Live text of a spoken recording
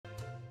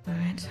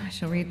Alright, I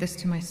shall read this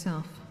to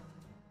myself.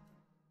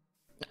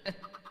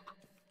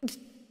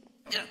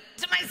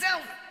 To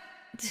myself!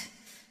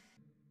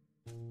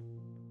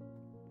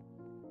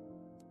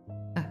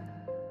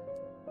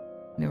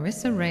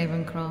 Nerissa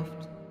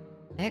Ravencroft,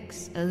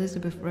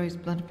 ex-Elizabeth Rose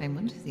Bloodflame.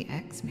 What does the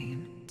X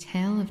mean?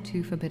 Tale of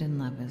two forbidden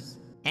lovers.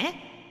 Eh?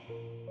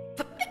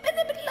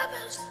 Forbidden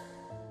lovers?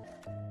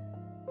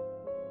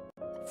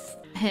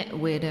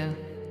 Weirdo.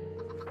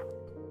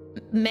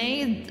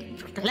 May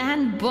the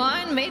land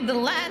born, may the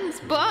lands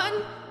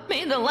born,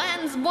 may the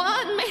lands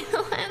born, may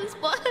the lands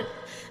born,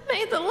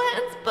 may the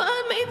lands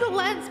born, may the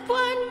lands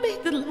born, may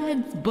the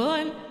lands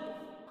born.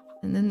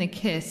 And then they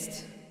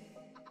kissed.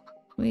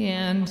 The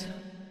end.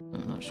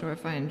 I'm not sure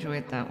if I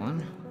enjoyed that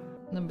one.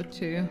 Number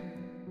 2.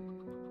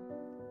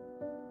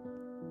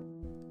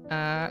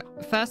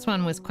 First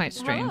one was quite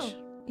strange.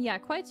 Oh, yeah,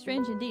 quite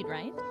strange indeed,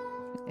 right?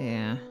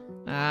 Yeah.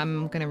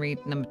 I'm gonna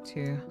read number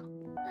 2.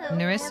 Hello,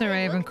 Nerissa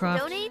Ravencroft.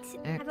 Donate?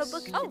 Have a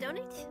book to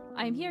donate?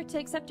 I'm here to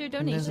accept your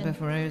donation. Elizabeth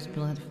Rose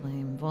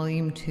Bloodflame,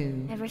 Volume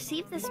 2. I've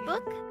received this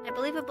book. I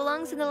believe it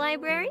belongs in the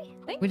library.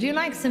 Would you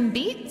like some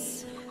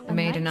beats? The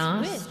maiden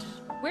asked.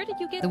 Where did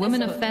you get The this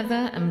woman book? of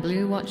feather and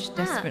blue watched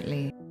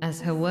desperately as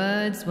her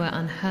words were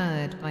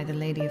unheard by the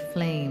Lady of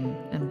Flame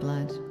and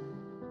Blood.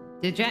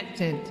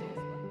 Dejected,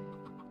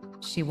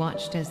 she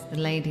watched as the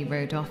lady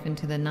rode off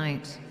into the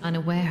night,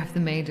 unaware of the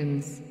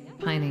maiden's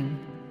pining.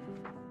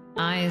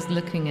 Eyes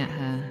looking at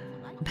her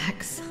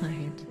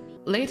backside.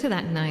 Later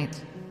that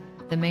night,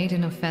 the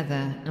maiden of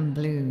feather and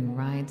blue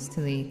rides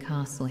to the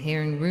castle,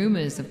 hearing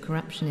rumors of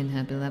corruption in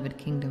her beloved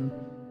kingdom.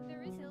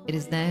 It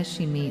is there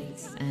she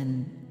meets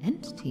an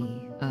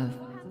entity of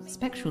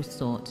spectral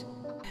sort.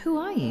 Who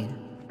are you?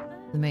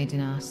 The maiden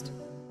asked.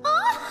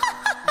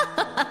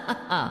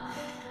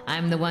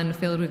 I'm the one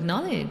filled with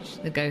knowledge,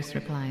 the ghost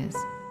replies.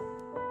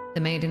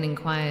 The maiden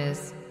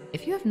inquires,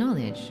 if you have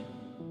knowledge,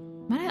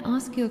 might I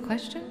ask you a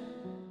question?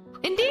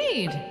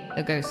 Indeed,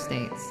 the ghost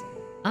states.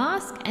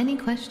 Ask any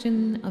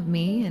question of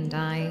me and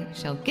I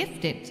shall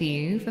gift it to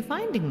you for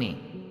finding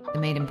me. The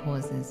maiden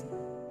pauses.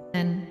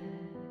 Then,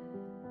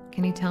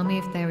 can you tell me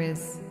if there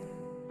is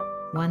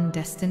one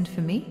destined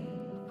for me?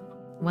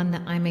 One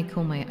that I may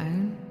call my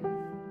own?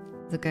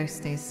 The ghost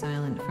stays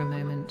silent for a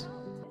moment.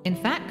 In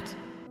fact,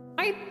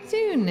 I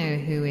do know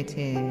who it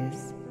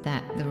is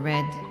that the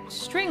red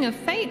string of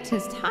fate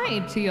has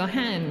tied to your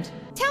hand.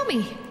 Tell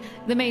me!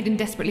 The maiden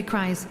desperately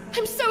cries.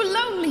 I'm so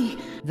lonely!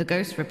 The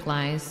ghost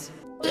replies.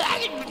 May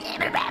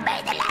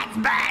the lands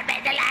burn,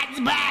 may the lands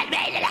burn,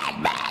 may the lands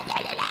burn,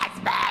 may the lands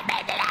burn,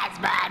 may the lands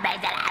burn, may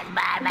the lands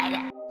burn, may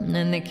the... And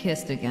then they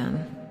kissed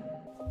again.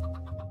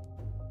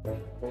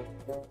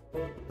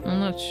 I'm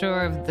not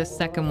sure of the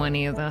second one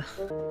either.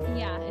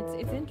 Yeah,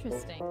 it's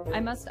interesting. I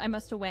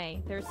must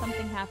away. There's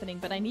something happening,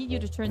 but I need you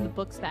to turn the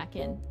books back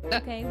in.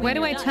 Okay? Where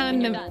do I turn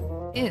them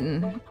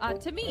in?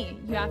 To me.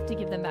 You have to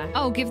give them back.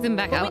 Oh, give them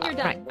back. But when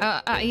you're done.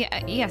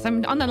 Right. Yes,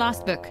 I'm on the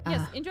last book.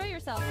 Yes, enjoy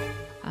yourself.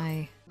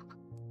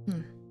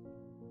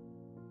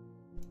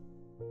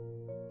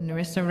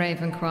 Nerissa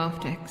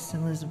Ravencroft,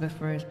 ex-Elizabeth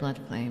Rose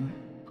Bloodflame.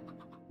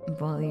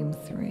 Volume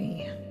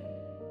 3.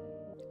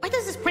 Why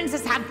does this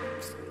princess have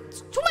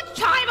too much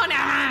time on her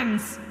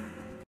hands?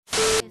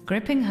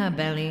 Gripping her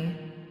belly,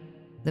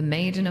 the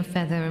maiden of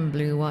feather and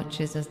blue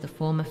watches as the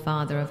former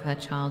father of her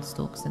child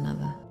stalks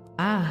another.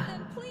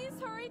 Then please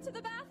hurry to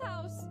the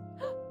bathhouse.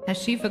 Has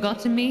she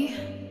forgotten me?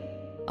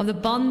 Of the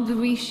bond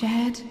we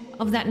shared?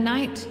 Of that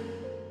night?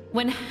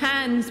 When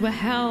hands were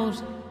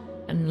held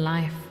and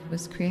life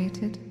was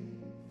created?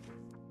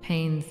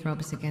 Pain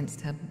throbs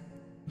against her.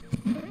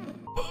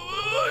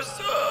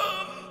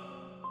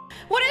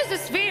 What is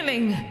this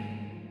feeling?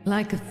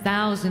 Like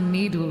 1,000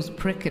 needles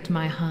prick at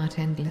my heart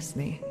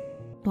endlessly.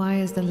 Why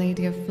is the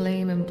Lady of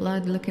Flame and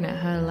Blood looking at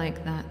her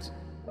like that?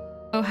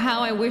 Oh,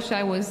 how I wish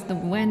I was the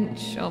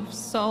wench of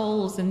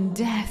souls and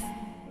death.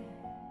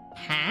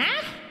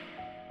 Huh?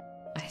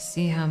 I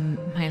see how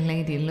my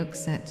lady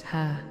looks at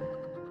her.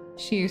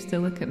 She used to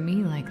look at me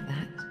like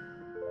that.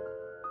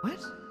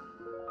 What?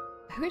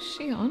 Who is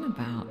she on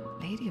about?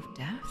 Lady of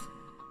Death?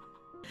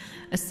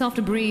 A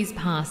soft breeze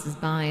passes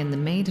by and the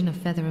maiden of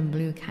feather and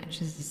blue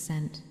catches the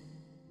scent.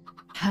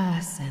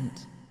 Her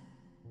scent.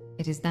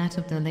 It is that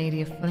of the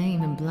Lady of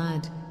Flame and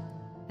Blood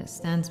that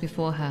stands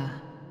before her,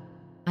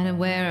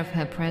 unaware of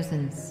her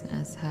presence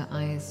as her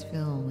eyes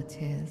fill with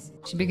tears.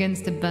 She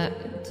begins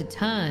to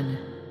turn.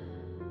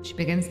 She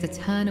begins to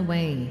turn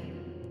away,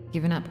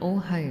 giving up all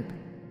hope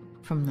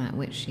from that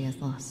which she has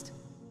lost.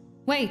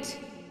 Wait!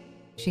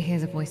 She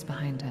hears a voice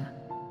behind her.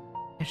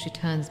 As she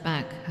turns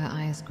back, her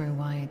eyes grow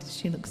wide.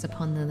 She looks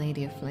upon the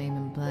Lady of Flame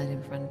and Blood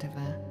in front of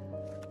her.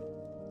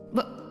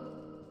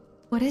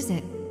 What is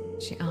it?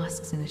 She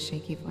asks in a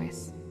shaky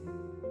voice.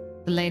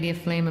 The Lady of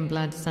Flame and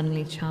Blood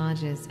suddenly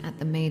charges at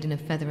the Maiden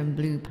of Feather and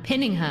Blue,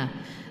 pinning her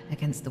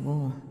against the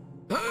wall.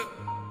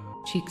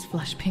 Cheeks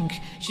flush pink,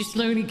 she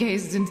slowly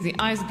gazes into the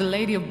eyes of the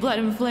Lady of Blood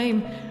and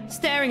Flame,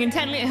 staring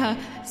intently at her.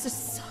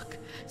 Suck!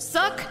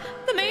 Suck!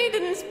 The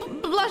maiden's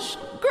blush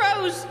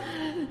grows!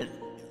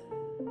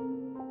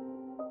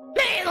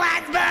 May the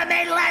last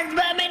mermaid,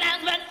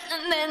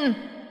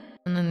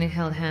 and then they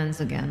held hands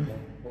again.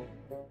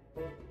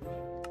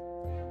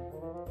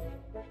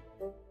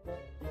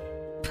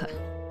 Puh.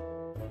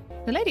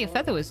 The Lady of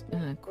Feather was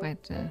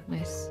quite a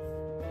nice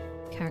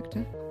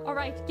character. All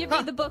right, give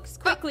me the books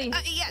quickly.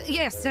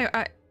 Yes, so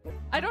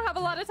I don't have a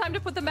lot of time to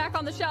put them back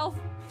on the shelf.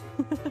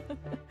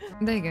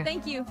 There you go.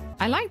 Thank you.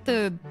 I like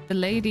the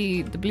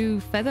lady, the blue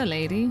feather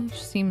lady.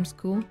 She seems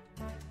cool.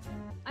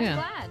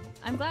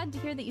 I'm glad to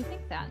hear that you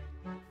think that.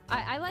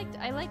 I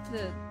liked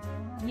the,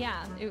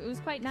 yeah, it was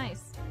quite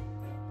nice.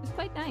 It was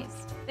quite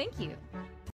nice. Thank you.